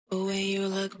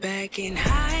look back in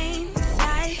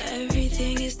hindsight,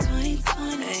 everything is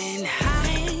 2020. In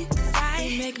hindsight,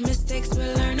 we make mistakes,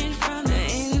 we're learning from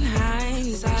it. In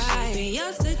hindsight,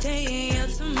 yesterday and your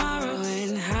tomorrow.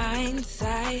 In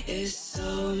hindsight, it's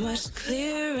so much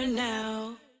clearer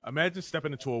now. Imagine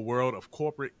stepping into a world of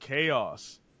corporate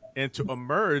chaos and to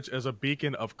emerge as a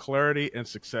beacon of clarity and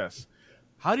success.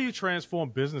 How do you transform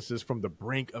businesses from the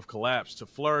brink of collapse to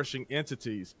flourishing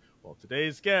entities? Well,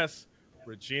 today's guest,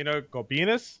 Regina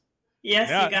Gulbinas.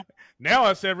 Yes, now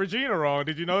I said Regina wrong.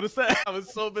 Did you notice that? I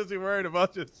was so busy worried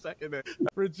about you a second there.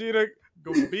 Regina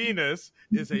Gulbinas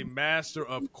is a master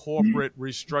of corporate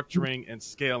restructuring and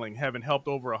scaling, having helped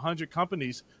over 100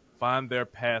 companies find their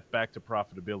path back to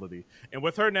profitability. And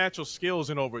with her natural skills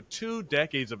and over 2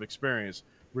 decades of experience,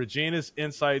 Regina's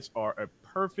insights are a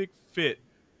perfect fit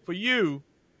for you,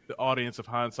 the audience of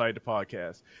Hindsight the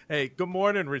Podcast. Hey, good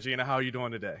morning, Regina. How are you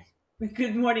doing today?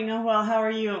 Good morning. I'm well. How are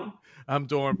you? I'm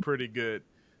doing pretty good.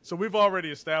 So we've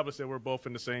already established that we're both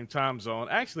in the same time zone.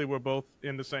 Actually, we're both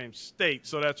in the same state,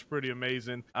 so that's pretty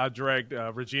amazing. I dragged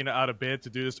Regina out of bed to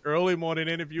do this early morning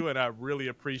interview, and I really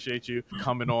appreciate you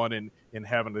coming on and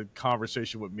having a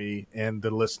conversation with me and the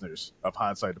listeners of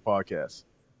Hindsight the Podcast.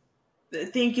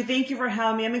 Thank you. Thank you for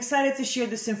having me. I'm excited to share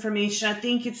this information. I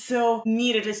think it's so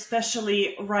needed,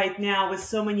 especially right now with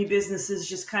so many businesses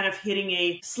just kind of hitting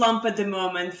a slump at the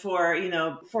moment for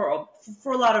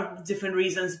a lot of different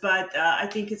reasons. But I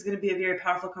think it's going to be a very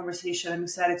powerful conversation. I'm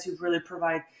excited to really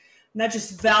provide not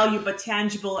just value, but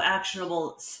tangible,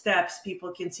 actionable steps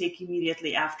people can take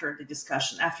immediately after the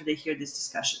discussion, after they hear this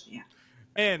discussion. Yeah.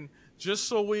 And just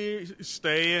so we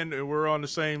stay and we're on the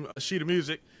same sheet of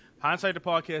music, Hindsight the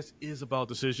Podcast is about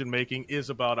decision-making, is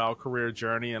about our career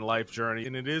journey and life journey,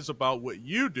 and it is about what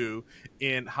you do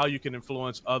and how you can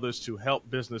influence others to help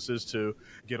businesses to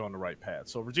get on the right path.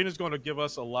 So Regina's going to give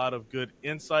us a lot of good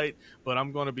insight, but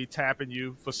I'm going to be tapping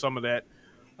you for some of that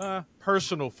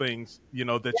personal things,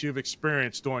 that you've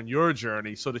experienced during your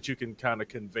journey so that you can kind of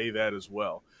convey that as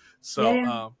well.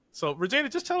 So, so Regina,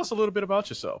 just tell us a little bit about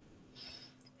yourself.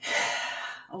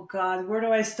 Oh God, where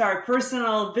do I start?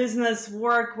 Personal, business,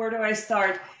 work, where do I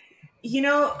start?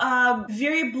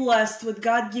 Very blessed with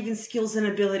God-given skills and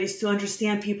abilities to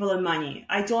understand people and money.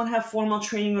 I don't have formal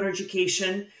training or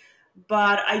education,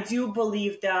 but I do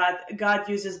believe that God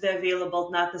uses the available,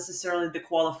 not necessarily the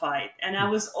qualified. And I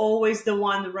was always the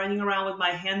one running around with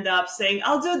my hand up saying,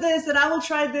 I'll do this and I will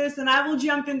try this and I will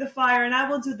jump in the fire and I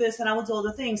will do this and I will do all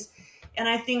the things. And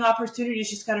I think opportunities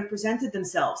just kind of presented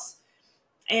themselves.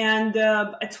 And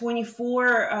at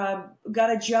 24, got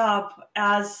a job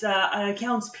as an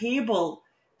accounts payable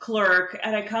clerk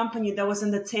at a company that was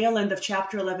in the tail end of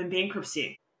Chapter 11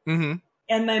 bankruptcy. Mm-hmm.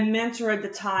 And my mentor at the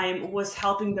time was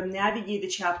helping them navigate the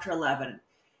Chapter 11.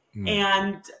 Mm.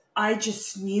 And I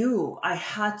just knew I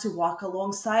had to walk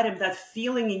alongside him. That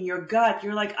feeling in your gut,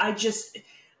 you're like,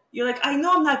 I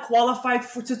know I'm not qualified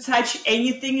to touch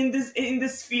anything in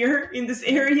this sphere, in this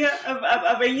area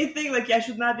of anything. Like I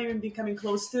should not even be coming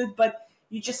close to it, but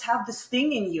you just have this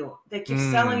thing in you that keeps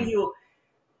telling you,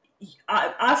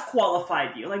 I've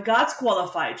qualified you, like God's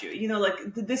qualified you,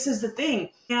 this is the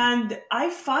thing. And I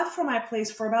fought for my place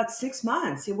for about 6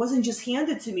 months. It wasn't just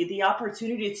handed to me, the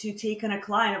opportunity to take on a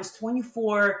client. I was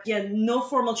 24, no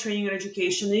formal training or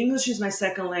education. English is my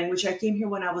second language. I came here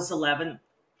when I was 11.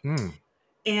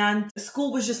 And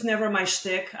school was just never my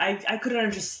shtick. I couldn't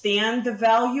understand the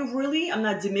value, really. I'm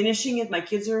not diminishing it. My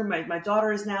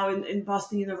daughter is now in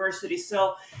Boston University.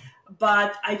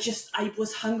 But I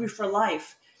was hungry for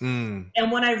life. And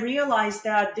when I realized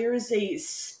that there is a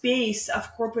space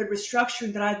of corporate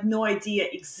restructuring that I had no idea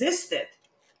existed,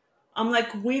 I'm like,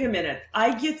 wait a minute.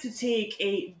 I get to take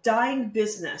a dying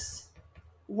business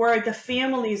where the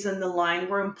family is on the line,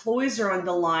 where employees are on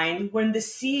the line, when the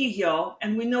CEO,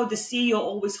 and we know the CEO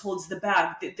always holds the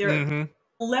bag, they're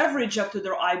leverage up to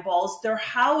their eyeballs, their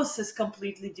house is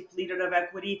completely depleted of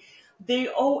equity, they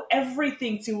owe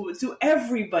everything to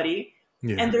everybody,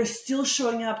 and they're still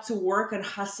showing up to work and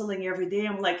hustling every day.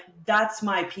 I'm like, that's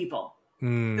my people.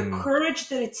 The courage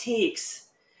that it takes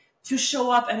to show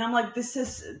up, and I'm like,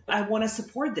 I want to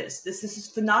support this. This is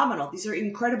phenomenal. These are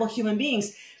incredible human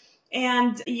beings.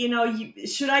 And,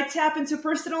 should I tap into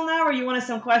personal now, or you want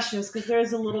some questions? Because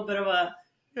there's a little bit of a...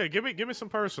 Yeah, give me some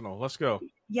personal. Let's go.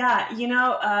 Yeah,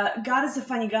 God is a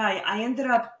funny guy. I ended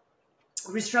up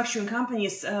restructuring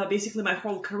companies basically my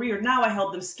whole career. Now I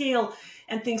help them scale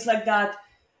and things like that.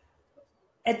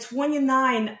 At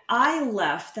 29, I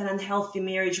left an unhealthy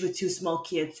marriage with 2 small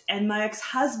kids, and my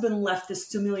ex-husband left us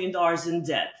 $2 million in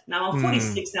debt. Now I'm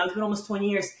 46 now. It's been almost 20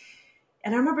 years.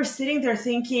 And I remember sitting there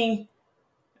thinking...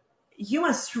 you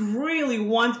must really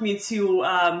want me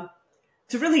to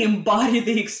really embody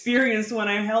the experience when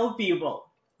I help people.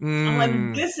 I'm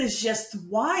like, this is just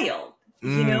wild,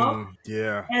 you know?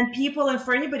 Yeah. And people, and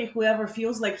for anybody who ever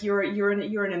feels like you're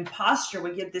an imposter,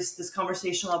 we get this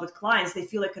conversation a lot with clients, they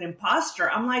feel like an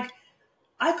imposter. I'm like,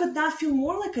 I could not feel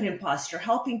more like an imposter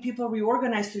helping people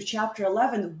reorganize through chapter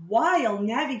 11 while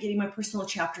navigating my personal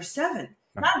chapter 7.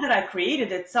 Not that I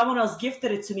created it, someone else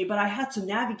gifted it to me, but I had to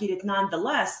navigate it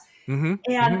nonetheless.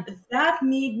 That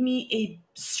made me a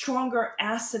stronger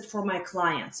asset for my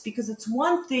clients, because it's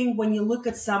one thing when you look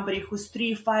at somebody who's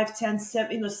 3, 5, 10,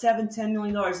 7, $10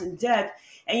 million in debt,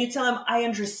 and you tell them, I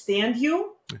understand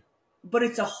you, but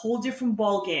it's a whole different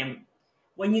ball game.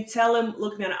 When you tell them,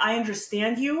 look, man, I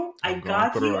understand you, I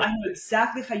got you, I know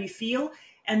exactly how you feel,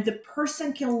 and the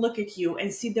person can look at you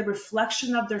and see the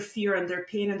reflection of their fear and their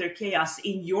pain and their chaos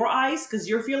in your eyes, because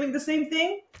you're feeling the same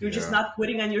thing, you're just not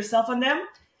putting on yourself on them.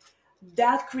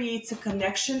 That creates a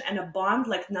connection and a bond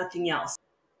like nothing else.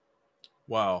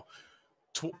 Wow.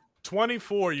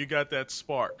 24, you got that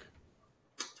spark.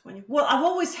 20. Well, I've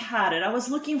always had it. I was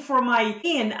looking for my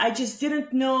in. I just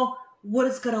didn't know what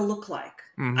it's going to look like.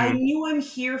 I knew I'm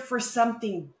here for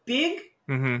something big,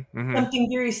 something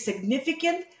very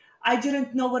significant. I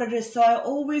didn't know what it is. So I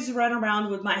always run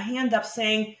around with my hand up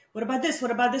saying, what about this?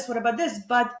 What about this? What about this?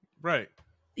 But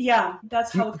yeah,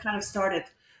 that's how it kind of started.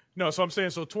 No, so I'm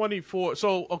saying, so 24.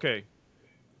 So, okay.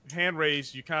 Hand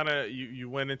raised, you kind of, you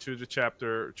went into the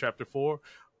chapter 4.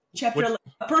 Chapter 11.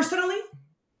 Personally?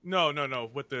 No,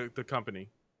 with the company.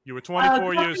 You were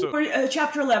 24 years old.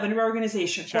 Chapter 11,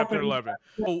 reorganization. Chapter 11.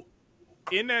 So,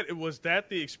 in that, was that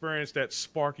the experience that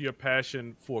sparked your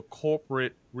passion for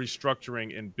corporate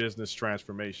restructuring and business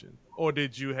transformation? Or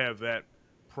did you have that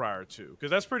prior to?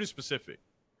 Because that's pretty specific.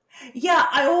 Yeah,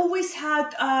 I always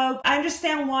had, I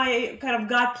understand why kind of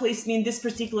God placed me in this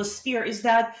particular sphere, is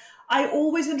that I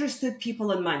always understood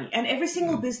people and money. And every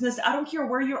single business, I don't care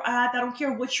where you're at, I don't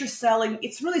care what you're selling,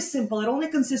 it's really simple. It only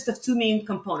consists of 2 main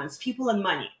components, people and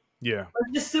money. Yeah.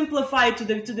 Let's just simplify it to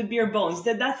the bare bones.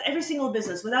 That's every single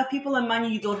business. Without people and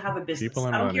money, you don't have a business.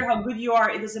 I don't care how good you are,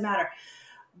 it doesn't matter.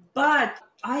 But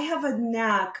I have a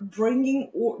knack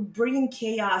bringing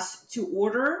chaos to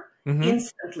order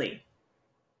instantly.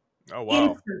 Oh,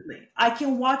 wow. Instantly. I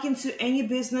can walk into any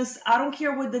business. I don't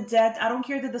care what the debt. I don't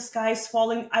care that the sky is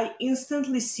falling. I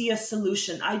instantly see a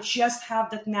solution. I just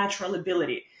have that natural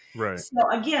ability. Right. So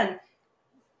again,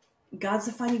 God's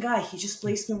a funny guy. He just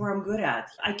placed me where I'm good at.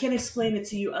 I can't explain it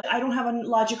to you. I don't have a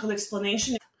logical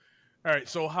explanation. All right.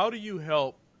 So how do you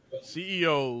help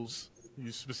CEOs,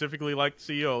 you specifically like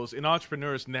CEOs, and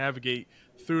entrepreneurs navigate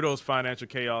through those financial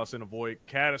chaos and avoid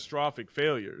catastrophic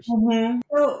failures?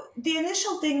 So the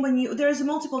initial thing, there's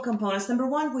multiple components. Number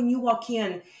one, when you walk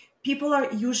in, people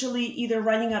are usually either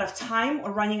running out of time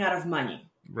or running out of money.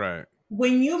 Right.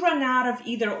 When you run out of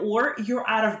either or, you're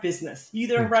out of business. You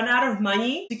either run out of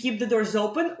money to keep the doors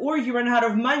open, or you run out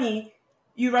of money,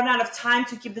 you run out of time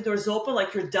to keep the doors open,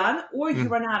 like you're done, or you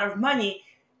run out of money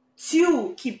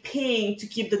to keep paying to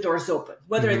keep the doors open,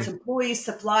 whether it's employees,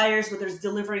 suppliers, whether it's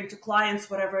delivering to clients,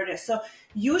 whatever it is. So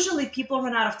usually people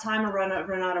run out of time or run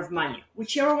out of money.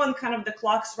 Whichever one kind of the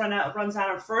clocks runs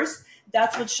out of first,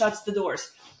 that's what shuts the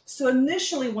doors. So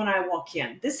initially when I walk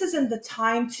in, this isn't the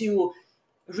time to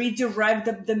redirect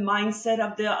the mindset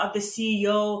of the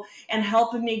CEO and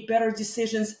help him make better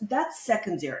decisions. That's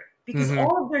secondary, because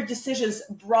all of their decisions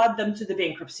brought them to the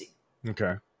bankruptcy.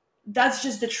 Okay. That's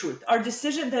just the truth. Our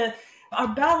decision, our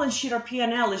balance sheet, our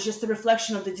P&L is just a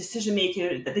reflection of the decisions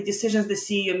the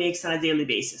CEO makes on a daily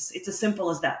basis. It's as simple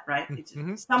as that, right?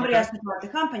 Somebody has to run the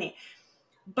company.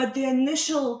 But the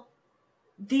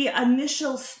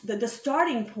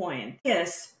starting point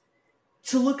is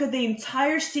to look at the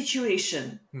entire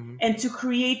situation and to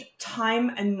create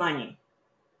time and money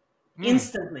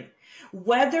instantly.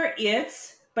 Whether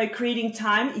it's by creating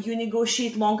time, you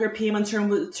negotiate longer payment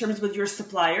terms with your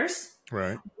suppliers.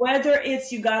 Right. Whether it's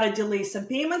you got to delay some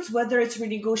payments, whether it's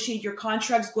renegotiate your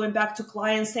contracts, going back to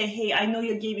clients, say, hey, I know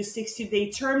you gave you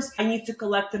 60-day terms. I need to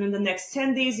collect it in the next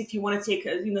 10 days. If you want to take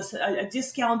a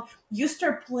discount, you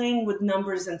start playing with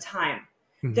numbers and time.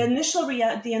 The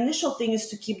initial thing is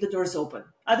to keep the doors open.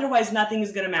 Otherwise, nothing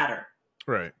is going to matter.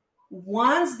 Right.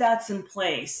 Once that's in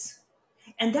place,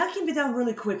 and that can be done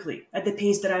really quickly at the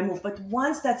pace that I move. But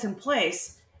once that's in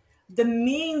place, the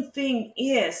main thing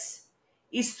is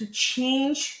to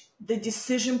change the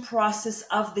decision process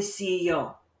of the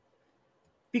CEO.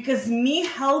 Because me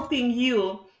helping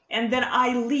you and then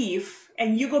I leave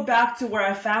and you go back to where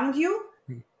I found you,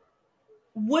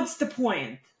 what's the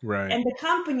point? Right. And the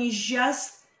company is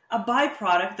just a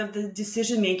byproduct of the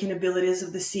decision-making abilities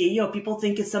of the CEO. People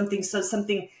think it's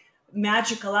something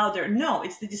magical out there. No,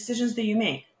 it's the decisions that you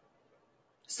make.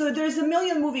 So there's a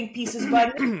million moving pieces,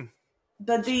 but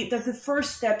the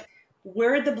first step,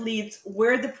 where are the bleeds,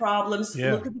 where are the problems,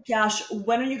 look at the cash,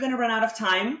 when are you going to run out of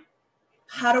time?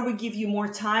 How do we give you more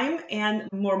time and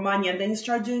more money? And then you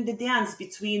start doing the dance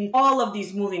between all of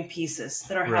these moving pieces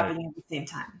that are happening at the same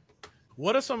time.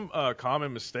 What are some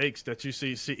common mistakes that you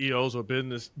see CEOs or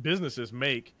businesses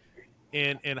make,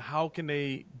 and how can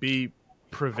they be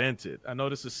prevented? I know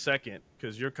this is second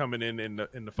because you're coming in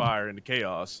the fire, in the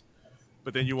chaos,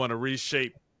 but then you want to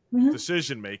reshape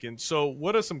decision making. So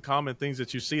what are some common things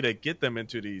that you see that get them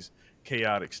into these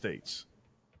chaotic states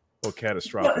or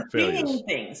catastrophic failures? Three main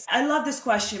things. I love this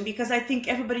question because I think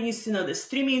everybody needs to know this.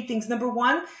 Three main things. Number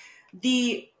one,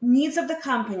 the needs of the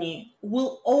company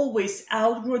will always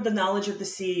outgrow the knowledge of the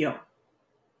CEO.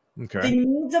 Okay. The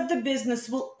needs of the business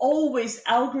will always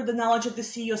outgrow the knowledge of the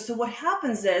CEO. So what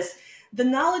happens is the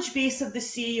knowledge base of the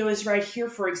CEO is right here,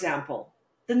 for example.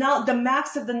 The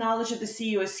max of the knowledge of the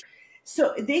CEO is.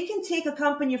 So they can take a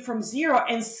company from zero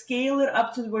and scale it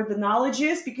up to where the knowledge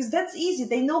is, because that's easy.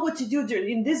 They know what to do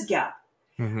in this gap.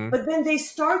 But then they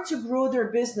start to grow their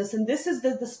business. And this is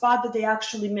the spot that they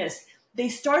actually miss. They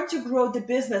start to grow the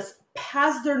business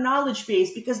past their knowledge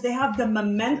base because they have the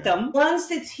momentum.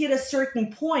 Once it hit a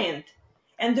certain point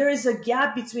and there is a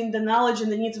gap between the knowledge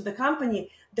and the needs of the company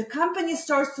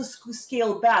starts to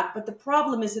scale back. But the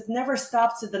problem is it never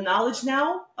stops at the knowledge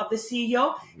now of the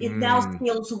CEO. It now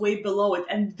scales way below it.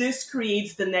 And this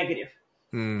creates the negative.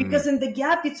 Because in the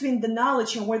gap between the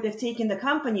knowledge and where they've taken the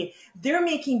company, they're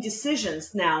making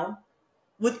decisions now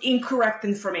with incorrect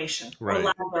information or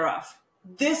lack thereof.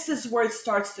 This is where it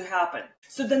starts to happen.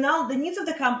 So the needs of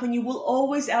the company will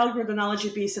always outgrow the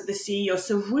knowledge base of the CEO.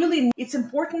 So really, it's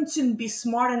important to be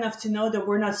smart enough to know that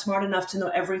we're not smart enough to know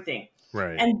everything.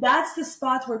 Right. And that's the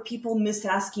spot where people miss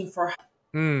asking for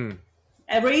help.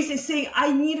 And raising, saying,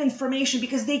 I need information,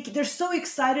 because they're so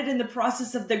excited in the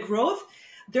process of the growth.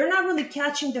 They're not really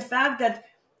catching the fact that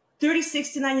 30,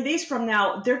 60, 90 days from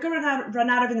now, they're going to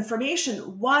run out of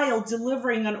information while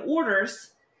delivering on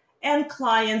orders and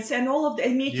clients and all of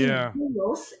and making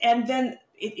deals. And then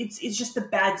it's just a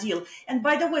bad deal. And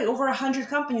by the way, over 100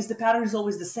 companies, the pattern is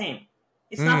always the same.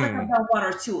 It's not like I've done one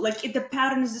or two. The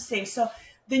pattern is the same. So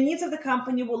the needs of the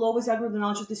company will always outgrow the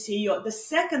knowledge of the CEO. The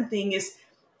second thing is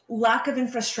lack of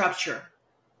infrastructure.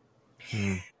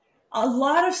 A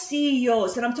lot of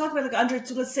CEOs, and I'm talking about under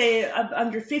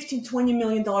 $15, $20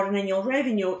 million in annual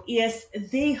revenue, is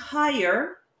they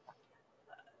hire,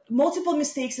 multiple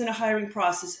mistakes in a hiring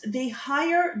process. They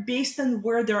hire based on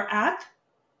where they're at,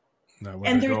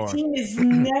 and their team is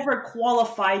never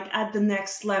qualified at the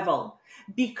next level,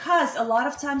 because a lot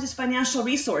of times it's financial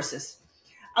resources.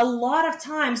 A lot of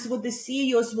times what the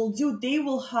CEOs will do, they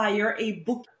will hire a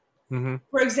book,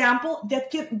 for example, that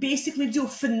can basically do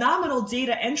phenomenal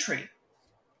data entry,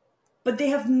 but they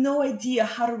have no idea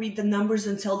how to read the numbers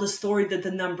and tell the story that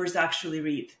the numbers actually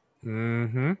read.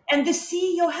 And the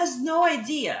CEO has no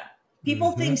idea.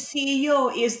 People think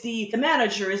CEO is the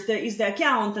manager, is the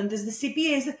accountant, is the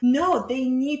CPA. No, they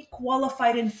need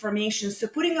qualified information. So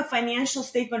putting a financial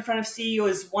statement in front of CEO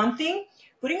is one thing.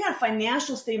 Putting a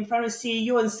financial statement in front of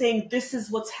CEO and saying, this is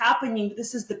what's happening,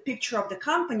 this is the picture of the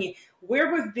company,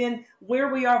 where we've been,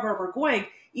 where we are, where we're going,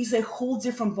 is a whole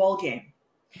different ballgame.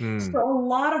 So a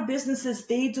lot of businesses,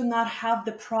 they do not have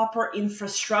the proper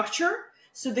infrastructure.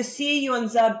 So the CEO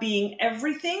ends up being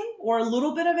everything or a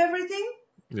little bit of everything.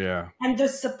 And the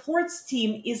supports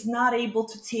team is not able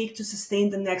to sustain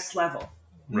the next level.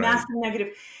 Massive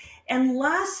negative. And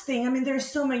last thing, there's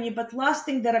so many, but last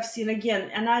thing that I've seen again,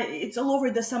 and it's all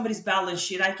over somebody's balance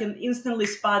sheet. I can instantly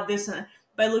spot this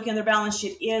by looking at their balance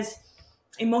sheet, is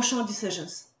emotional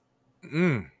decisions.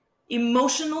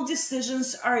 Emotional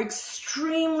decisions are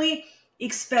extremely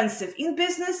expensive in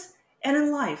business and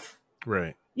in life.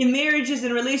 In marriages,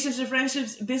 in relationships,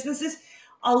 friendships, businesses,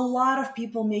 a lot of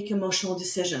people make emotional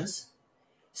decisions.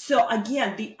 So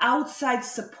again, the outside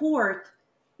support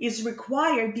is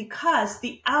required, because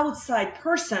the outside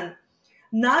person,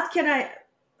 not can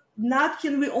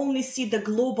we only see the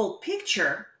global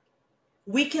picture,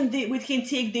 we can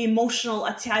take the emotional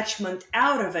attachment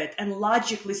out of it and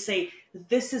logically say,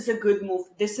 this is a good move,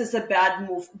 this is a bad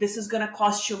move, this is going to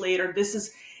cost you later. This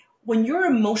is when you're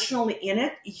emotionally in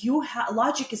it,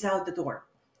 logic is out the door.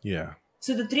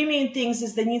 So the three main things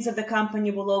is the needs of the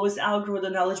company will always outgrow the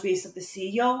knowledge base of the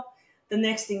CEO. The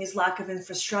next thing is lack of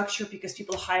infrastructure because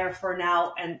people hire for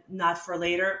now and not for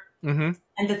later. Mm-hmm.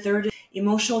 And the third is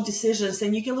emotional decisions.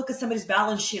 And you can look at somebody's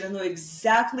balance sheet and know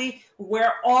exactly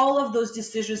where all of those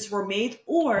decisions were made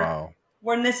or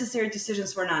where necessary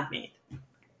decisions were not made.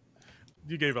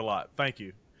 You gave a lot. Thank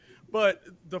you. But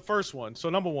the first one, so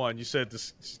number one, you said the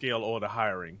scale or the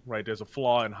hiring, right? There's a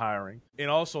flaw in hiring. And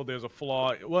also there's a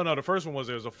flaw. Well, no, the first one was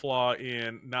there's a flaw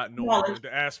in not knowing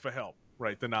to ask for help,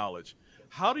 right? The knowledge.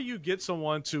 How do you get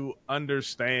someone to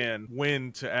understand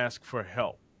when to ask for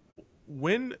help?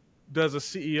 When does a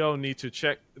CEO need to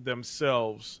check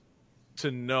themselves to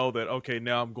know that, okay,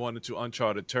 now I'm going into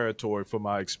uncharted territory for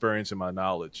my experience and my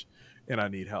knowledge and I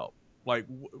need help? Like,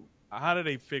 how do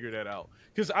they figure that out?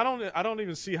 Because I don't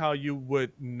even see how you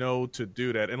would know to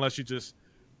do that unless you just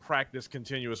practice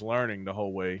continuous learning the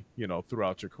whole way,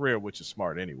 throughout your career, which is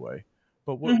smart anyway.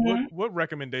 But what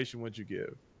recommendation would you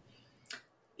give?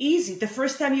 Easy. The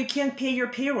first time you can't pay your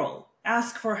payroll,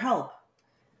 ask for help.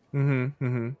 Mm-hmm.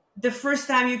 Mm-hmm. The first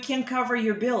time you can't cover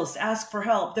your bills, ask for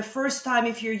help. The first time,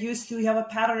 if you're used to, you have a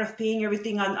pattern of paying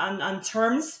everything on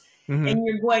terms and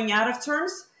you're going out of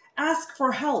terms, ask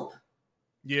for help.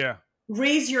 Yeah.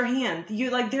 Raise your hand.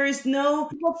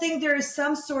 People think there is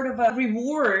some sort of a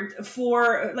reward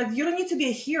for, you don't need to be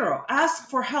a hero. Ask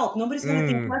for help. Nobody's going to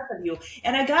think less of you.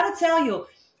 And I got to tell you,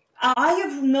 I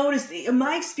have noticed in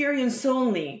my experience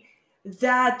only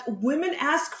that women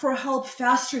ask for help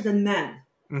faster than men.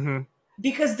 Mm-hmm.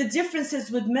 Because the difference is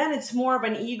with men, it's more of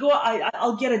an ego.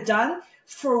 I'll get it done.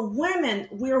 For women,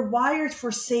 we're wired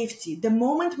for safety. The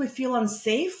moment we feel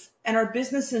unsafe and our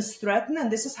business is threatened,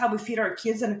 and this is how we feed our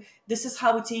kids, and this is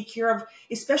how we take care of,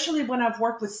 especially when I've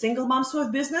worked with single moms who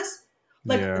have business,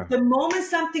 the moment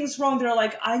something's wrong, they're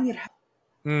like, I need help.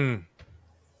 Mm.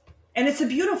 And it's a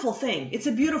beautiful thing. It's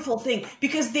a beautiful thing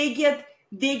because they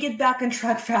get back on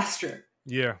track faster.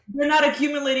 Yeah. They're not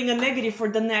accumulating a negative for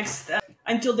the next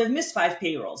until they've missed 5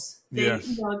 payrolls. They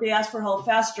ask for help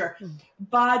faster.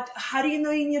 But how do you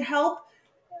know you need help?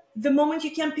 The moment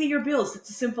you can't pay your bills, it's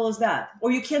as simple as that. Or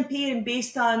you can't pay them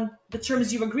based on the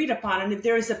terms you've agreed upon. And if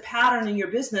there is a pattern in your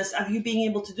business of you being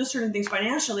able to do certain things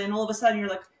financially, and all of a sudden you're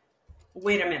like,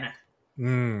 wait a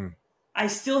minute. I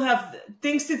still have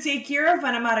things to take care of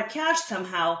and I'm out of cash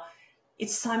somehow.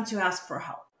 It's time to ask for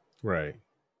help. Right.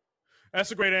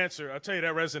 That's a great answer. I'll tell you,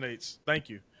 that resonates. Thank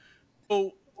you.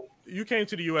 So you came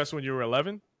to the U.S. when you were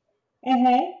 11?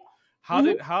 Mm-hmm.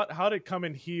 How did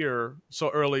coming here so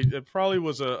early? It probably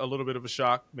was a little bit of a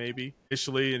shock, maybe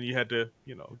initially, and you had to,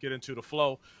 get into the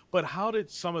flow. But how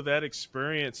did some of that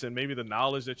experience and maybe the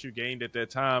knowledge that you gained at that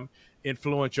time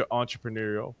influence your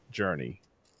entrepreneurial journey?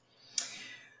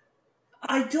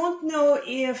 I don't know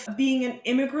if being an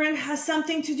immigrant has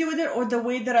something to do with it or the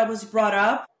way that I was brought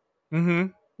up. Mm-hmm.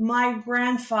 My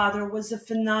grandfather was a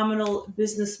phenomenal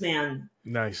businessman.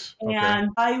 Nice. Okay.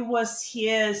 And I was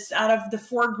out of the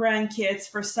 4 grandkids,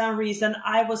 for some reason,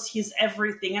 I was his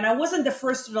everything. And I wasn't the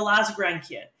first or the last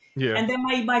grandkid. Yeah. And then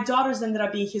my daughters ended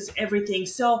up being his everything.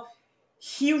 So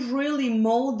he really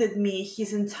molded me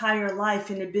his entire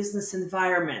life in a business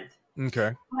environment.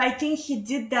 Okay. I think he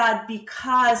did that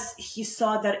because he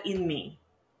saw that in me.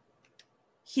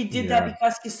 He did that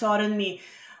because he saw it in me.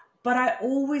 But I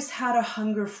always had a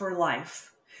hunger for life.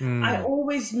 I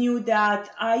always knew that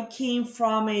I came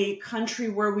from a country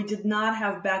where we did not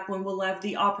have back when we left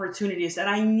the opportunities. And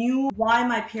I knew why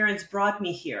my parents brought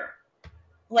me here.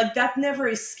 That never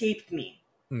escaped me.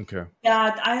 Okay.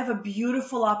 That I have a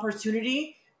beautiful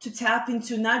opportunity to tap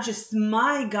into not just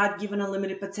my God-given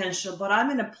unlimited potential, but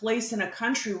I'm in a place in a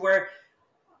country where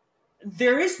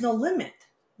there is no limit.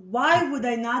 Why would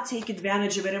I not take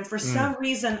advantage of it? And for some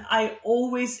reason, I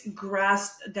always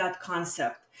grasped that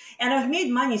concept. And I've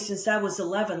made money since I was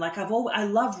 11. I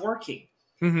love working.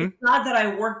 Mm-hmm. It's not that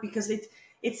I work because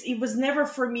it was never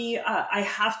for me. I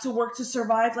have to work to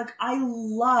survive.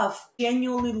 I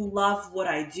genuinely love what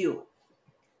I do.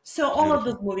 So all of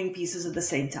those moving pieces at the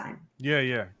same time.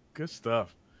 Yeah. Good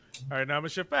stuff. All right, now I'm going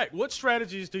to shift back. What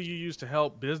strategies do you use to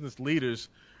help business leaders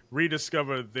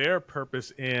rediscover their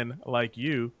purpose in, like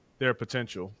you, their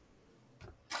potential?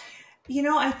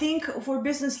 I think for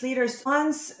business leaders,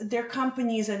 once their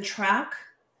company is on track,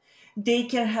 they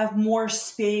can have more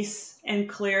space and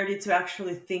clarity to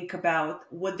actually think about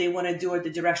what they want to do or the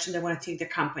direction they want to take the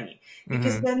company.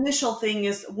 Because the initial thing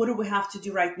is, what do we have to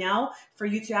do right now for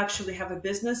you to actually have a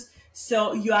business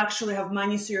so you actually have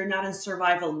money so you're not in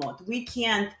survival mode? We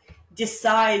can't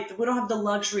decide. We don't have the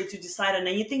luxury to decide on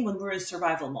anything when we're in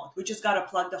survival mode. We just got to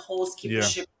plug the holes, keep the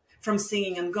ship from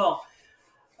sinking and go.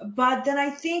 But then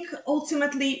I think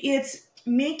ultimately it's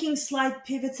making slight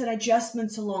pivots and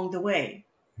adjustments along the way.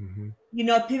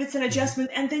 pivots and adjustment.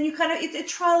 And then you kind of, it's a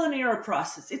trial and error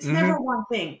process. It's never one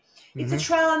thing. It's a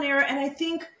trial and error. And I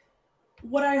think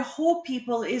what I hope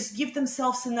people is give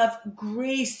themselves enough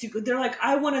grace to, they're like,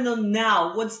 I want to know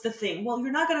now, what's the thing? Well,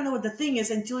 you're not going to know what the thing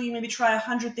is until you maybe try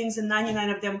 100 things and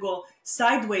 99 of them go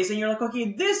sideways. And you're like,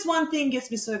 okay, this one thing gets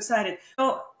me so excited.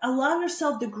 So allow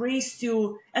yourself the grace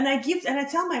to, and I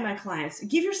tell my clients,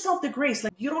 give yourself the grace.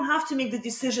 Like, you don't have to make the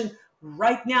decision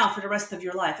right now for the rest of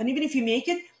your life. And even if you make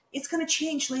it, it's going to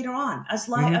change later on as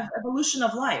life, evolution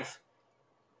of life,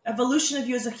 evolution of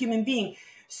you as a human being.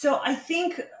 So I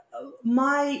think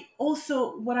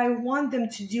what I want them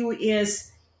to do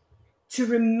is to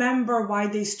remember why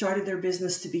they started their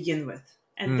business to begin with.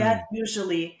 And that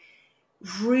usually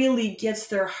really gets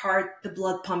their heart, the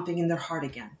blood pumping in their heart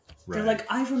again. Right. They're like,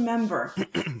 I remember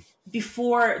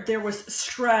before there was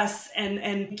stress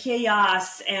and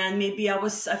chaos, and maybe I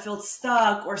felt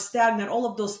stuck or stagnant, all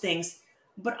of those things.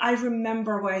 But I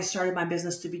remember why I started my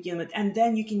business to begin with. And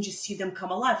then you can just see them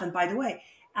come alive. And by the way,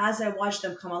 as I watch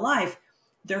them come alive,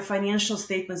 their financial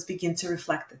statements begin to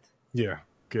reflect it. Yeah,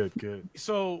 good.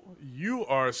 So you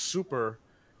are super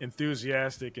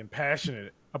enthusiastic and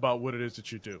passionate about what it is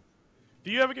that you do.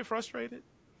 Do you ever get frustrated?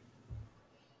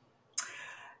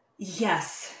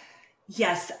 Yes,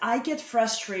 I get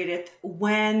frustrated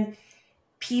when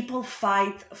people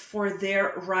fight for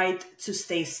their right to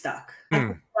stay stuck. I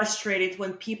get frustrated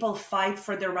when people fight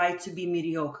for their right to be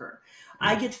mediocre.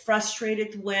 I get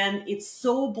frustrated when it's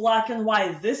so black and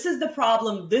white. This is the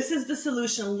problem. This is the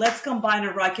solution. Let's combine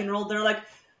and rock and roll. They're like,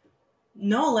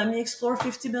 no, let me explore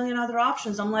 50 million other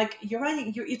options. I'm like, you're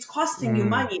right. It's costing you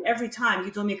money every time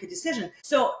you don't make a decision.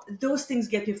 So those things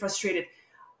get me frustrated.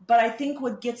 But I think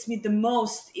what gets me the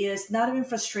most is not even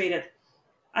frustrated.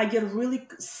 I get really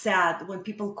sad when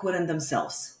people quit on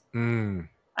themselves.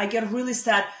 I get really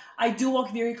sad. I do work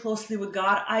very closely with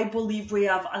God. I believe we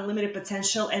have unlimited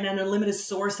potential and an unlimited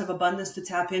source of abundance to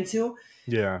tap into.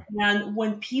 Yeah. And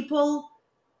when people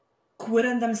quit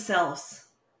on themselves,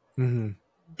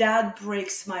 that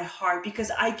breaks my heart,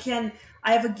 because I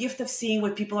have a gift of seeing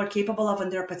what people are capable of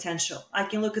and their potential. I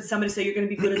can look at somebody and say, you're going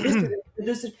to be good at this, you're going to do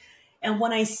this. And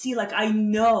when I see, like, I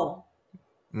know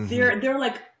they're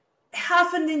like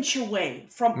half an inch away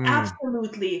from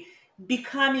absolutely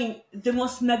becoming the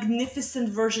most magnificent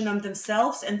version of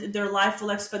themselves, and their life will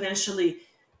exponentially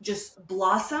just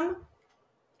blossom,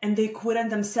 and they quit on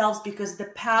themselves because the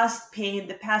past pain,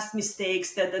 the past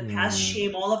mistakes, the past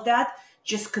shame, all of that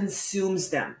just consumes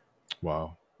them.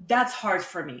 Wow. That's hard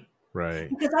for me. Right.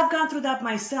 Because I've gone through that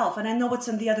myself, and I know what's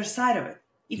on the other side of it.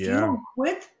 If you don't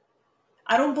quit,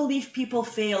 I don't believe people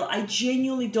fail. I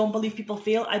genuinely don't believe people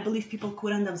fail. I believe people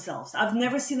quit on themselves. I've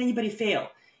never seen anybody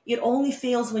fail. It only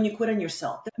fails when you quit on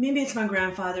yourself. Maybe it's my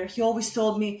grandfather. He always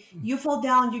told me, you fall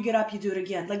down, you get up, you do it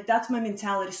again. Like, that's my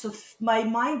mentality. So my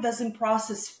mind doesn't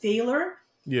process failure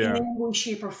in any way,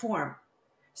 shape, or form.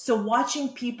 So watching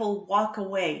people walk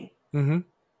away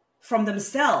from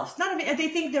themselves, they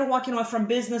think they're walking away from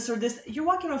business or this, you're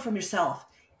walking away from yourself.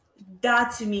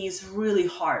 That to me is really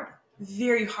hard,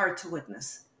 very hard to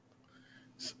witness.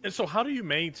 And so how do you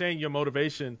maintain your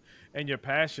motivation and your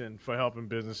passion for helping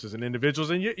businesses and individuals?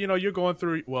 And you've gone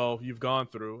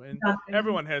through, and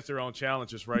everyone has their own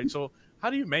challenges, right? So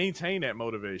how do you maintain that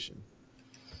motivation?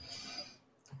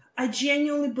 I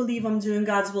genuinely believe I'm doing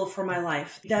God's will for my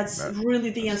life. That's really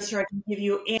the answer I can give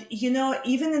you. And,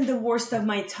 even in the worst of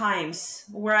my times,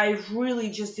 where I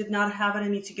really just did not have it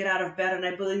in me to get out of bed, and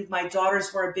I believe my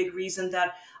daughters were a big reason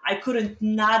that I couldn't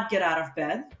not get out of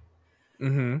bed,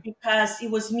 because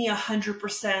it was me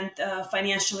 100%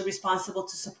 financially responsible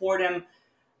to support him.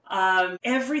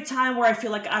 Every time where I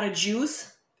feel like out of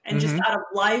juice and just out of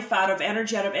life, out of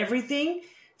energy, out of everything,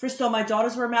 first of all, my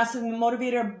daughters were a massive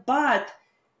motivator, but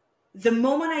the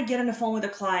moment I get on the phone with a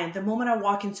client, the moment I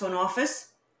walk into an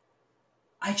office,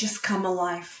 I just come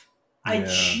alive. I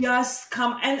just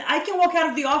come, and I can walk out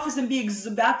of the office and be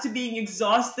back to being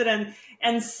exhausted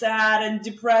and sad and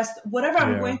depressed, whatever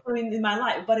I'm going through in my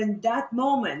life. But in that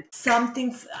moment,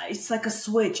 it's like a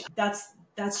switch.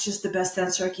 That's just the best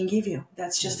answer I can give you.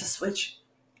 That's just a switch.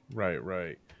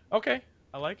 Right. Okay.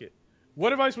 I like it.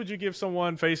 What advice would you give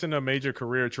someone facing a major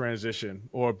career transition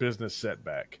or business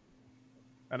setback?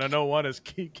 And I know one is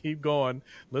keep going,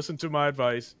 listen to my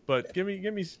advice, but give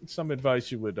me some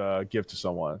advice you would give to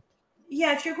someone.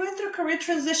 Yeah, if you're going through a career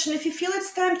transition, if you feel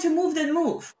it's time to move, then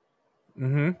move.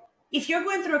 If you're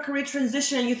going through a career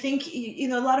transition and you think, a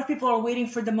lot of people are waiting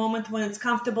for the moment when it's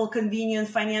comfortable, convenient,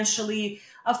 financially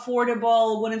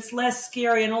affordable, when it's less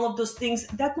scary and all of those things,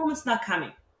 that moment's not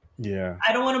coming. Yeah.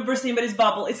 I don't want to burst anybody's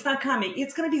bubble. It's not coming.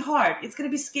 It's going to be hard. It's going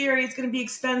to be scary. It's going to be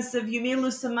expensive. You may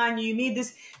lose some money. You may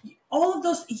this, all of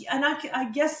those. And I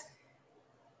guess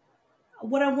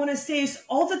what I want to say is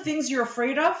all the things you're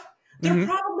afraid of, they're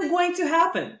probably going to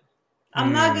happen.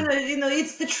 I'm not going to,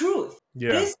 it's the truth. Yeah.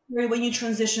 It is scary when you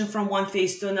transition from one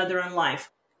phase to another in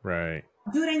life. Right.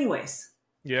 Do it anyways.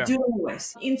 Yeah. Do it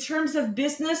anyways. In terms of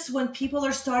business, when people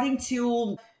are starting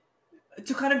to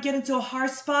kind of get into a hard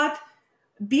spot,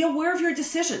 be aware of your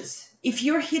decisions. If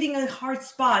you're hitting a hard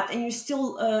spot and you're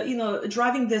still,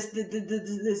 driving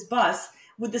this bus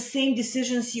with the same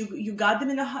decisions you got them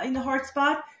in a hard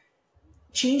spot,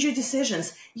 change your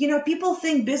decisions. People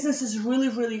think business is really,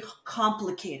 really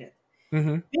complicated.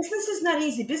 Business is not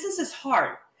easy. Business is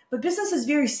hard, but business is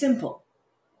very simple.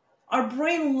 Our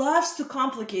brain loves to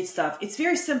complicate stuff. It's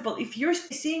very simple. If you're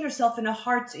seeing yourself in a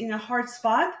hard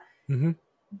spot,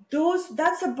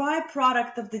 that's a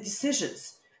byproduct of the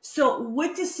decisions. So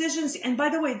with decisions, and by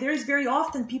the way, there's very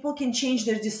often people can change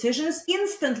their decisions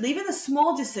instantly, even the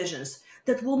small decisions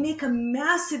that will make a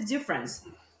massive difference.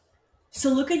 So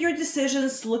look at your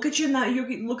decisions, look at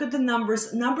the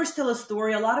numbers. Numbers tell a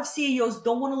story. A lot of CEOs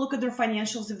don't want to look at their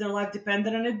financials if their life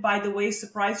depended on it. By the way,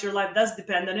 surprise, your life does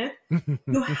depend on it.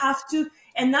 You have to,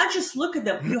 and not just look at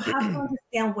them, you have to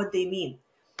understand what they mean.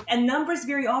 And numbers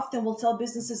very often will tell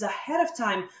businesses ahead of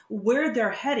time where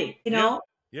they're heading,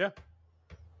 Yeah.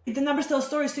 The numbers tell a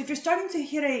story. So if you're starting to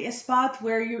hit a spot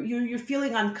where you're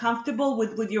feeling uncomfortable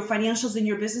with your financials in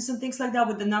your business and things like that,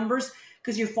 with the numbers,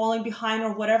 because you're falling behind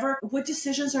or whatever, what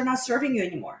decisions are not serving you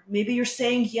anymore? Maybe you're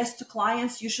saying yes to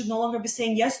clients you should no longer be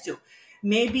saying yes to.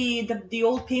 Maybe the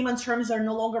old payment terms are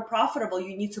no longer profitable.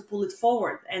 You need to pull it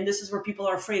forward. And this is where people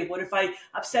are afraid. What if I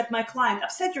upset my client?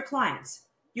 Upset your clients.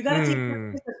 You got to take care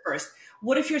of business first.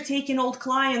 What if you're taking old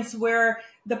clients where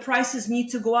the prices need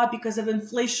to go up because of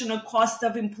inflation or cost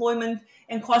of employment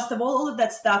and cost of all of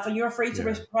that stuff, and you're afraid to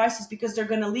raise prices because they're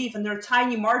going to leave and they're a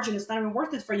tiny margin, it's not even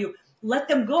worth it for you? Let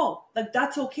them go.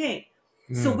 That's okay.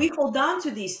 So we hold on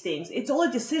to these things. It's all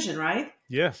a decision, right?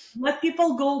 Yes. Let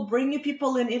people go, bring new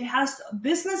people in. It has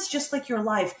business, just like your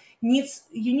life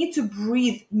you need to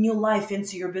breathe new life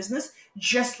into your business,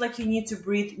 just like you need to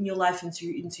breathe new life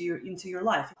into your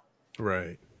life.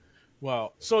 Right.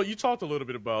 Well, so you talked a little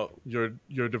bit about your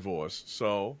divorce.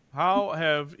 So how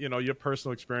have, your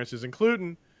personal experiences,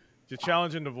 including the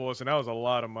challenging divorce, and that was a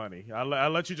lot of money. I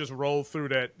let you just roll through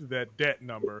that debt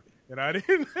number, and I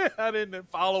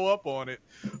didn't follow up on it.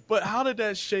 But how did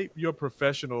that shape your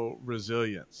professional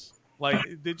resilience?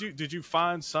 Like, did you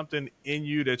find something in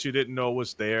you that you didn't know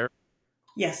was there?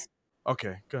 Yes.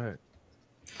 Okay, go ahead.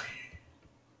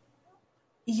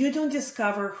 You don't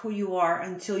discover who you are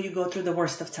until you go through the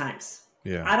worst of times.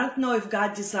 Yeah. I don't know if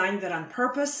God designed that on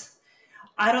purpose.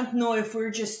 I don't know if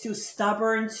we're just too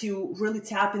stubborn to really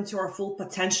tap into our full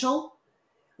potential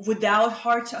without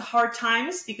hard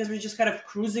times, because we're just kind of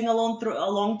cruising along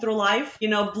through life,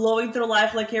 blowing through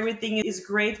life like everything is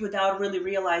great without really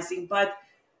realizing. But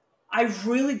I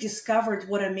really discovered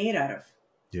what I'm made out of.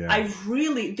 Yeah.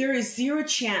 There is zero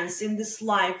chance in this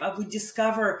life I would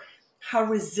discover how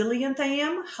resilient I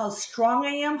am, how strong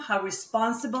I am, how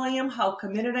responsible I am, how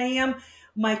committed I am,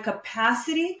 my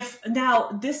capacity.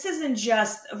 Now, this isn't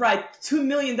just, $2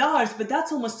 million, but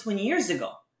that's almost 20 years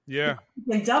ago. Yeah.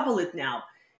 You can double it now.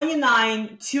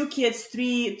 29, 2 kids,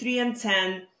 3 and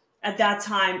 10 at that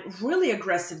time, really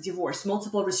aggressive divorce,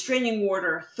 multiple restraining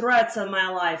order, threats on my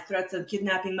life, threats of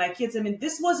kidnapping my kids. I mean,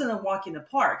 this wasn't a walk in the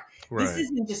park. Right. This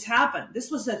didn't just happen.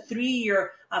 This was a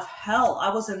 3-year of hell.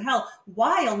 I was in hell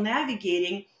while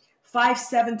navigating 5,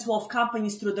 7, 12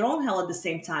 companies through their own hell at the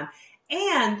same time,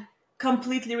 and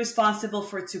completely responsible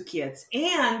for 2 kids.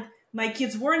 And my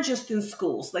kids weren't just in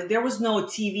schools. Like, there was no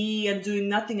TV and doing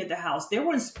nothing at the house. They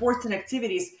were in sports and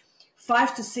activities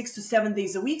 5 to 6 to 7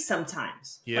 days a week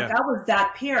sometimes. Yeah. Like, I was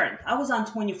that parent. I was on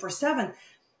 24/7.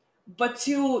 But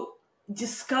to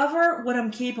discover what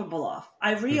I'm capable of,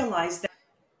 I realized that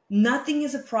nothing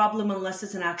is a problem unless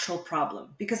it's an actual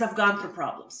problem, because I've gone through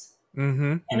problems.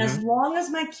 And as long as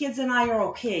my kids and I are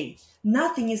okay,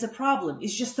 nothing is a problem.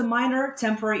 It's just a minor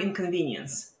temporary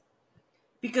inconvenience.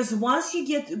 Because once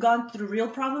you gone through real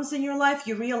problems in your life,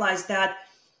 you realize that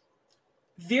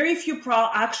very few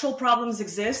actual problems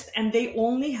exist, and they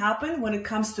only happen when it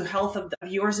comes to health of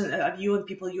yours and of you and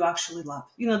people you actually love,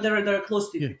 that are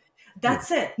close to you. That's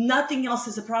it. Nothing else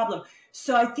is a problem.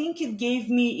 So I think it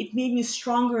made me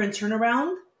stronger in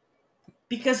turnaround,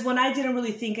 because when I didn't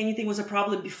really think anything was a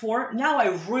problem before, now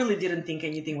I really didn't think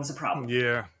anything was a problem.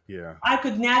 Yeah. Yeah. I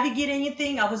could navigate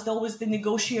anything. I was always the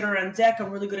negotiator on deck.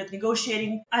 I'm really good at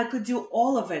negotiating. I could do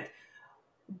all of it.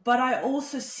 But I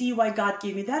also see why God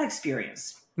gave me that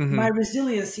experience. My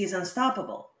resiliency is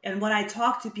unstoppable. And when I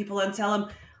talk to people and tell them,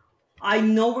 I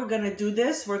know we're going to do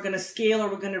this, we're going to scale or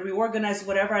we're going to reorganize,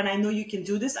 whatever, and I know you can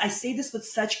do this. I say this with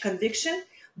such conviction.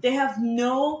 They have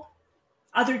no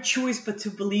other choice but to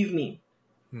believe me.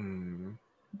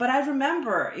 But I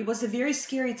remember it was a very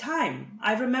scary time.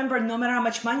 I remember no matter how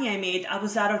much money I made, I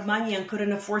was out of money and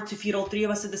couldn't afford to feed all three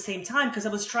of us at the same time because I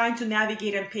was trying to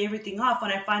navigate and pay everything off when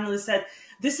I finally said,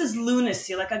 this is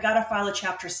lunacy. Like, I got to file a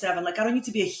Chapter 7. Like, I don't need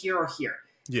to be a hero here.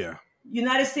 Yeah.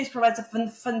 United States provides a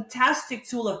fantastic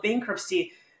tool of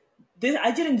bankruptcy.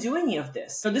 I didn't do any of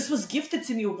this. So this was gifted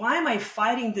to me. Why am I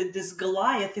fighting this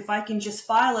Goliath if I can just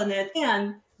file on it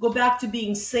and go back to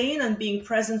being sane and being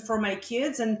present for my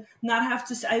kids and not have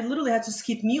to, I literally had to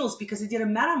skip meals because it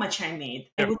didn't matter how much I made.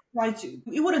 I would try to,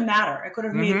 it wouldn't matter. I could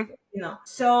have made,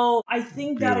 So I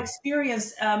think that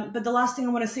experience, but the last thing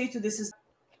I want to say to this is,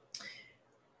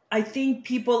 I think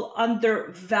people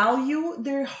undervalue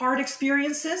their hard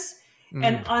experiences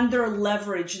and under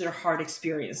leverage their hard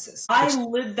experiences. I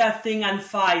lit that thing on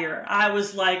fire. I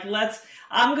was like,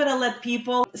 I'm going to let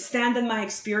people stand in my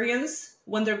experience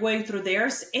when they're going through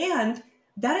theirs. And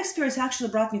that experience actually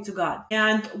brought me to God.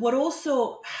 And what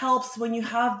also helps when you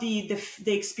have the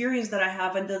experience that I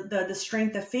have and the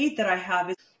strength of faith that I have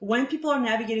is when people are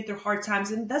navigating through hard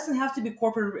times, and it doesn't have to be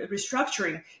corporate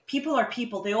restructuring. People are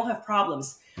people. They all have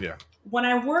problems. Yeah. When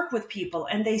I work with people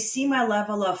and they see my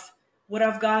level of what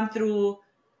I've gone through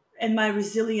and my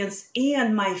resilience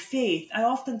and my faith, I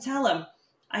often tell them,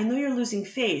 I know you're losing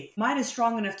faith. Mine is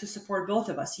strong enough to support both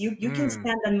of us. You can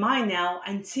stand on mine now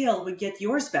until we get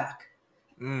yours back.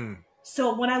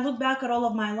 So when I look back at all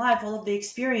of my life, all of the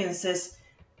experiences,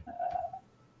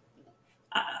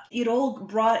 it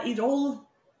all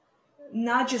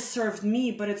not just served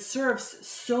me, but it serves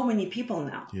so many people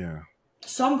now. Yeah.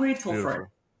 So I'm grateful for it.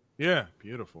 Yeah.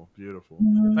 Beautiful.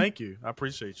 Thank you. I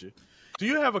appreciate you. Do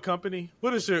you have a company?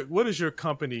 What is your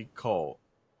company called?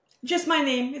 Just my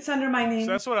name. It's under my name.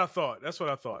 So that's what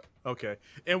I thought. Okay.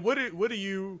 And what do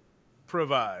you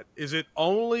provide? Is it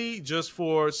only just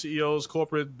for CEOs,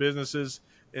 corporate businesses,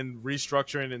 in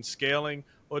restructuring and scaling,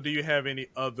 or do you have any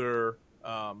other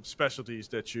specialties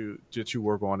that you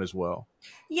work on as well?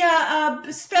 Yeah,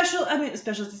 specialties,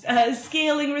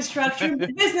 scaling,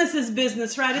 restructuring. Business is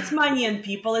business, right? It's money and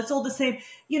people. It's all the same.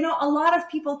 A lot of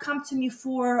people come to me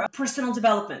for personal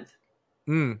development.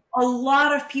 A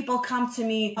lot of people come to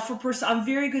me for I'm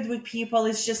very good with people.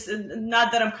 It's just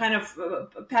not that I'm kind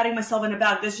of patting myself on the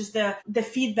back. That's just the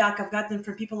feedback I've gotten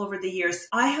from people over the years.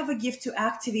 I have a gift to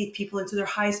activate people into their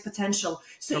highest potential.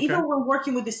 So even when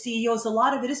working with the CEOs, a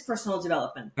lot of it is personal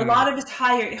development. A lot of it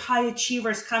high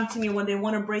achievers come to me when they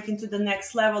want to break into the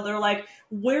next level. They're like,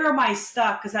 where am I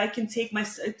stuck? Because I can take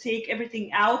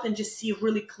everything out and just see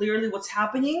really clearly what's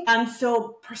happening. And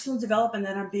so personal development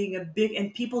and I'm being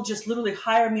and people just literally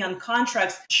hire me on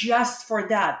contracts just for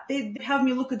that. They have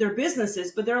me look at their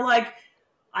businesses, but they're like,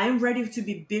 I'm ready to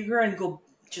be bigger and go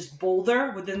just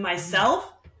bolder within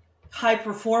myself. High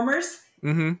performers.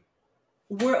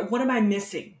 What am I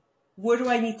missing? Where do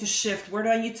I need to shift? Where do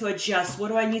I need to adjust? What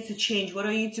do I need to change? What do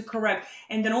I need to correct?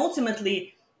 And then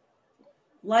ultimately,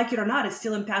 like it or not, it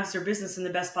still impacts their business in the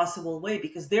best possible way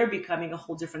because they're becoming a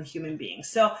whole different human being.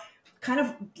 So kind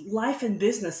of life and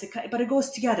business, but it goes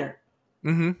together.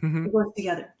 It goes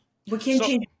together. We can't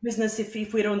change business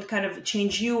if we don't kind of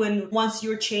change you. And once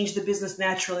you're changed, the business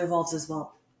naturally evolves as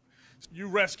well. You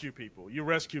rescue people. You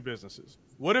rescue businesses.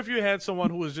 What if you had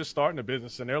someone who was just starting a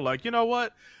business and they're like, you know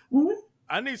what?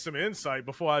 I need some insight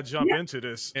before I jump into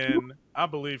this. And I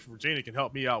believe Regina can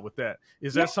help me out with that.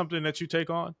 Is that something that you take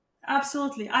on?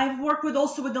 Absolutely. I've worked with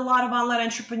a lot of online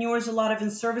entrepreneurs, a lot of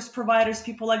in-service providers,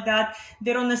 people like that.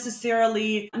 They don't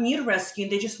necessarily need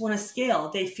rescuing. They just want to scale.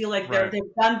 They feel like they've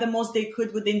done the most they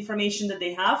could with the information that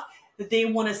they have, that they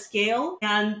want to scale,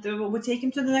 and we take them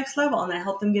to the next level, and I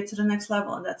help them get to the next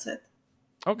level, and that's it.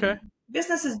 Okay.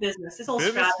 Business is business. It's all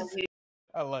strategy.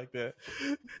 I like that.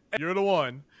 You're the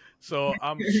one. So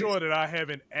I'm sure that I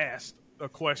haven't asked a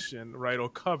question, right, or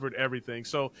covered everything.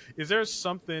 So is there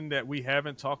something that we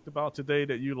haven't talked about today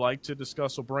that you like to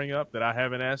discuss or bring up that I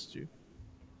haven't asked you?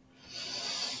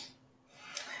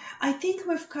 I think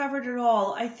we've covered it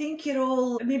all. I think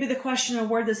maybe the question of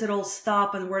where does it all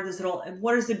stop and where does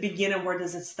it begin and where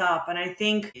does it stop? And I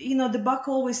think, the buck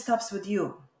always stops with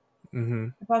you.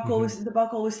 The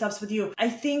buck always stops with you. I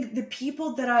think the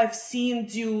people that I've seen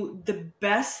do the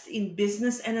best in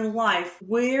business and in life,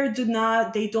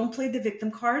 they don't play the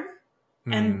victim card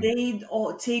and they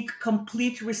all take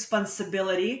complete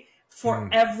responsibility for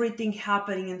everything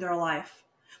happening in their life.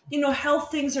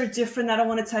 Health things are different. I don't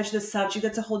want to touch this subject.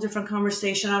 That's a whole different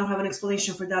conversation. I don't have an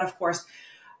explanation for that, of course.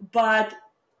 But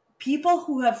people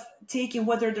who have taken,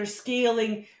 whether they're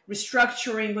scaling,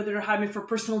 restructuring, whether they're hiring for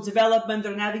personal development,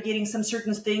 they're navigating some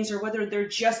certain things, or whether they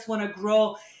just want to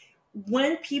grow.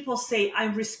 When people say,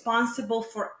 I'm responsible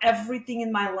for everything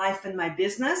in my life and my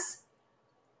business,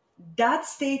 that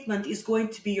statement is going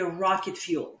to be your rocket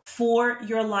fuel for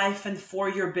your life and for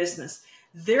your business.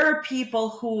 There are people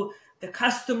who the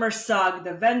customers suck,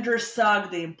 the vendors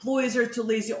suck, the employees are too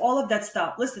lazy, all of that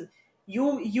stuff. Listen,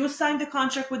 you signed the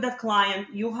contract with that client,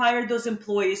 you hired those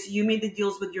employees, you made the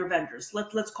deals with your vendors.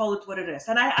 Let's call it what it is.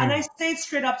 And I say it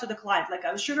straight up to the client. Like,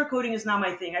 sugarcoating is not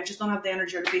my thing. I just don't have the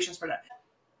energy or the patience for that.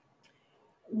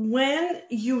 When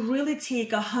you really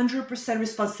take 100%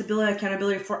 responsibility,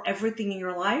 accountability for everything in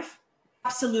your life,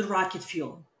 absolute rocket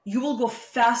fuel. You will go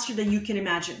faster than you can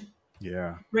imagine.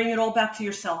 Yeah. Bring it all back to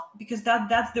yourself, because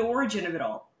that's the origin of it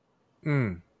all.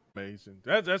 Amazing.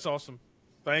 That's awesome.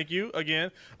 Thank you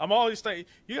again. I'm always thinking,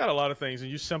 you got a lot of things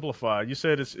and you simplify. You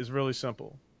said it's really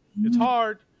simple. It's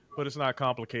hard, but it's not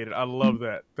complicated. I love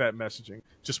that messaging.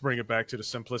 Just bring it back to the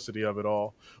simplicity of it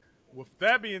all. With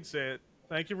that being said,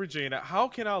 thank you, Regina. How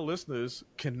can our listeners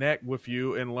connect with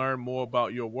you and learn more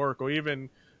about your work, or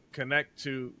even connect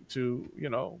to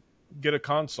get a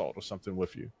consult or something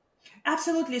with you?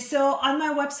 Absolutely. So on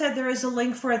my website, there is a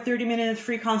link for a 30-minute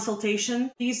free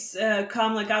consultation. Please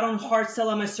come. Like, I don't hard sell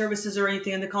on my services or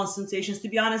anything in the consultations. To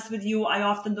be honest with you, I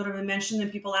often don't even mention them.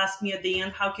 People ask me at the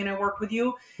end, how can I work with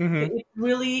you? It's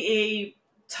really a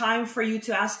time for you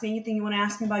to ask me anything you want to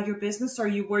ask me about your business, or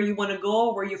where you want to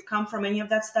go, where you've come from. Any of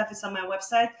that stuff is on my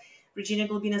website,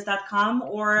 reginagulbinas.com,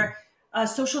 or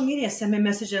social media. Send me a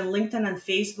message on LinkedIn and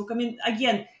Facebook. I mean,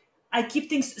 again, I keep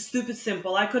things stupid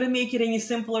simple. I couldn't make it any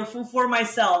simpler for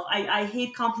myself. I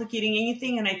hate complicating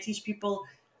anything, and I teach people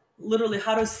literally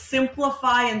how to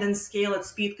simplify and then scale at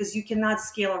speed, because you cannot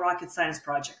scale a rocket science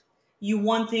project. You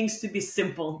want things to be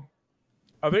simple.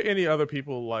 Are there any other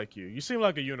people like you? You seem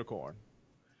like a unicorn.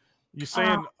 You're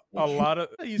saying a lot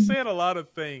of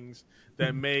things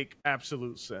that make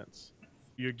absolute sense.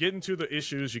 You're getting to the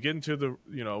issues, you're getting to the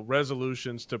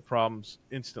resolutions to problems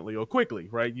instantly or quickly,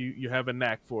 right? You have a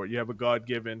knack for it. You have a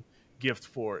God-given gift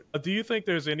for it. Do you think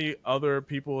there's any other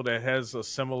people that has a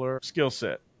similar skill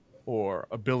set or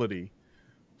ability,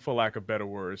 for lack of better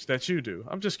words, that you do?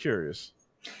 I'm just curious.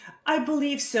 I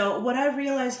believe so. What I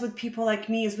realized with people like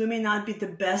me is we may not be the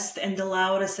best and the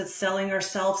loudest at selling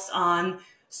ourselves on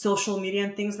social media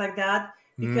and things like that,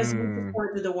 because we prefer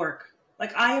to do the work.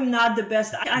 Like, I am not the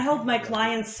best. I help my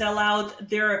clients sell out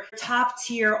their top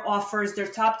tier offers, their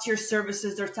top tier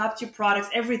services, their top tier products,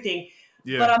 everything.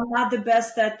 Yeah. But I'm not the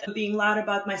best at being loud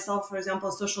about myself, for example,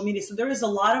 on social media. So there is a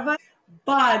lot of us,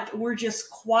 but we're just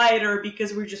quieter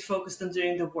because we're just focused on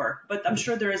doing the work. But I'm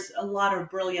sure there is a lot of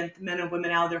brilliant men and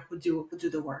women out there who do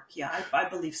the work. Yeah, I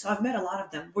believe so. I've met a lot of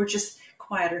them. We're just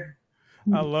quieter.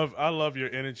 I love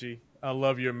your energy. I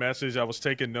love your message. I was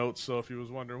taking notes, so if you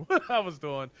was wondering what I was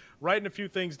doing, writing a few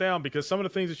things down, because some of the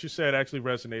things that you said actually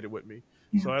resonated with me.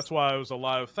 Yes. So that's why it was a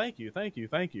lot of thank you,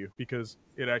 because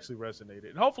it actually resonated.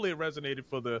 And hopefully it resonated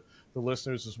for the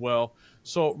listeners as well.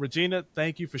 So, Regina,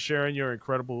 thank you for sharing your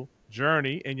incredible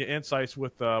journey and your insights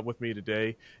with me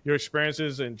today. Your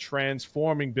experiences in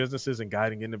transforming businesses and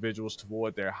guiding individuals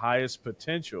toward their highest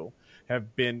potential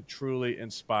have been truly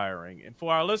inspiring. And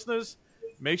for our listeners,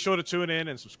 make sure to tune in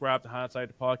and subscribe to Hindsight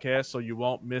the Podcast so you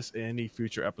won't miss any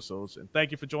future episodes. And thank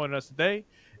you for joining us today,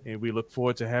 and we look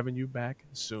forward to having you back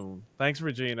soon. Thanks,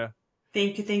 Regina.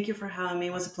 Thank you. Thank you for having me.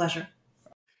 It was a pleasure.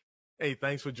 Hey,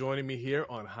 thanks for joining me here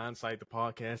on Hindsight the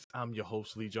Podcast. I'm your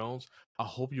host, Lee Jones. I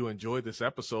hope you enjoyed this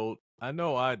episode. I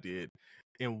know I did.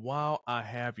 And while I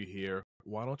have you here,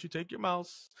 why don't you take your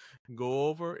mouse, go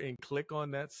over and click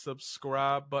on that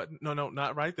subscribe button. No,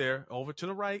 not right there. Over to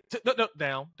the right. No,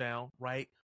 down, right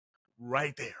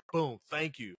there. Boom.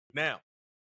 Thank you. Now,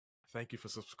 thank you for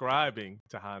subscribing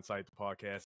to Hindsight the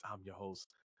Podcast. I'm your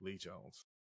host, Lee Jones.